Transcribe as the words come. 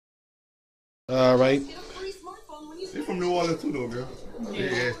All right. They from New Orleans too, though, girl.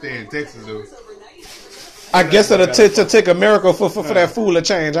 Yeah, stay in Texas, though. I guess it'll take a miracle for that fool to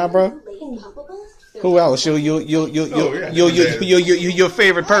change, huh, bro? Who else? Your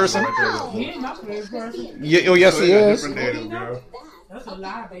favorite person? He ain't my favorite person. Oh, yes, he is. That's a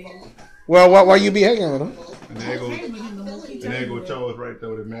lie, baby. Well, why you be hanging with him? And there go Charles right there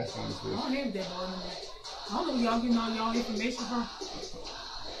with the mask on his face. I don't have that boy no more. I don't know where y'all getting all y'all information from.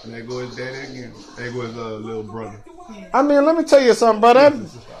 And there go his daddy again. There go his little brother. I mean, let me tell you something, brother.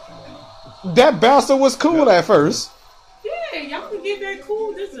 That bastard was cool at first. Yeah, y'all can get that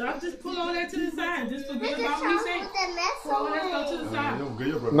cool. I just put all that to the side. Just forget about what he said. Put all that stuff to the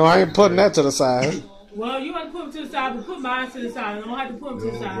side. No, I ain't putting that to the side. Well, you have to put them to the side, but put mine to the side. I don't have to put them to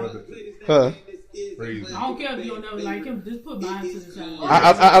the side. Huh? Crazy. I don't care if you don't never like him. Just put mine to the side.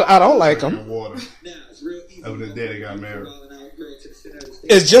 I don't like him. After his daddy got married.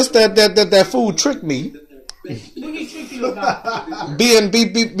 It's just that fool tricked me. What he tricked you about?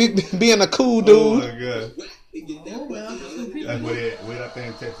 Being a cool dude. Oh my God. Oh, well, That's what it way up there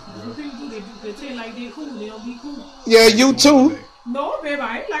in Texas, some girl. people do, they pretend like they're cool. They don't be cool. Yeah, you too. No, baby,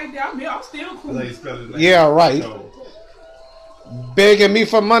 I ain't like that. I'm still cool. Yeah, right. Begging me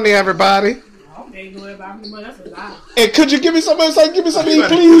for money, everybody. I'm begging about me money. That's a lie. Hey, could you give me some? Give me some,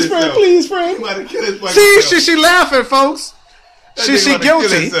 please, friend. Please, friend. She laughing, folks. She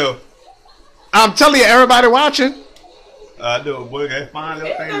guilty. I'm telling you, everybody watching. I do, boy. That's fine little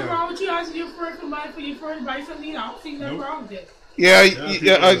Ain't thing. nothing wrong with you asking your friend for money for your friend to buy something. I don't see nothing wrong with that. Yeah,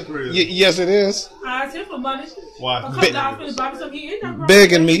 yes, it is. I asked him for money. Why? A couple dollars for the buy something. Ain't nothing wrong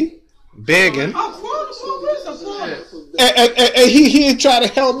Begging with me. Begging. Oh, And he tried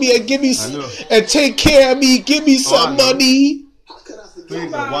to help me and give me and take care of me. Give me some money.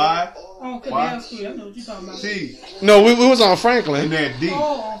 Why? On Canal Street. I know what you're talking about. No, we was on Franklin. And that deep.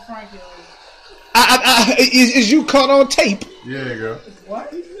 Oh, on Franklin. Is you caught on tape? Yeah, girl.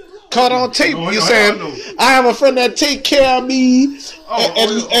 What? Caught on tape. You saying I have a friend that take care of me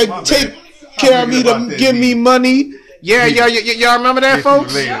and take care of me to give me money. Yeah, y'all remember that,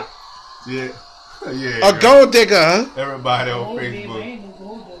 folks? Yeah. A gold digger, huh? Everybody on Facebook.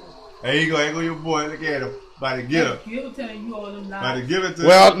 There you go your boy. Look at him. About to get her. About to give it to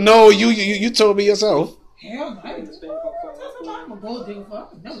Well, no, you told me yourself. Hell, I ain't I'm a gold digger for.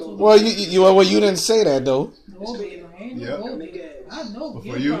 Well, you didn't say that though. No, baby, I ain't no gold digger. I know.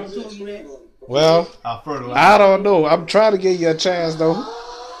 For you? Told you that. Well, I don't know. I'm trying to give you a chance though.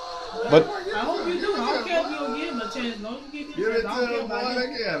 But I hope you do. I don't care if you don't give him a chance. No, you give him a chance. I don't care about Look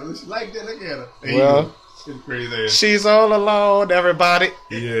at her. She like that. Look at her. Well, she's crazy. She's all alone, everybody.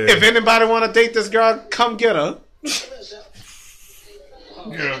 Yeah. If anybody want to date this girl, come get her.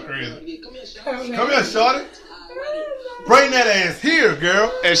 Girl, crazy. Come here, shorty. Bring that ass here,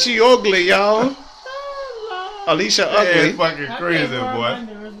 girl. And she ugly, y'all. Alicia ugly. Yeah, fucking crazy, boy.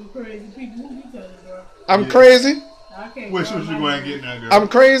 I'm crazy. Which one you going to get now, girl? I'm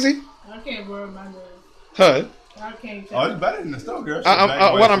crazy. I can't wear my nerves. Huh? I can't. Oh, it's better than the store, girl.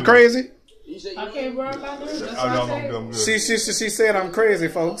 What? I'm crazy. I can't wear my nerves. That's Oh, no, what I said. She said I'm crazy,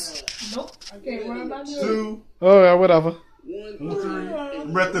 folks. Nope, I can't wear my nerves. 2. Oh yeah, whatever.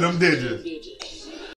 Rest of them digits.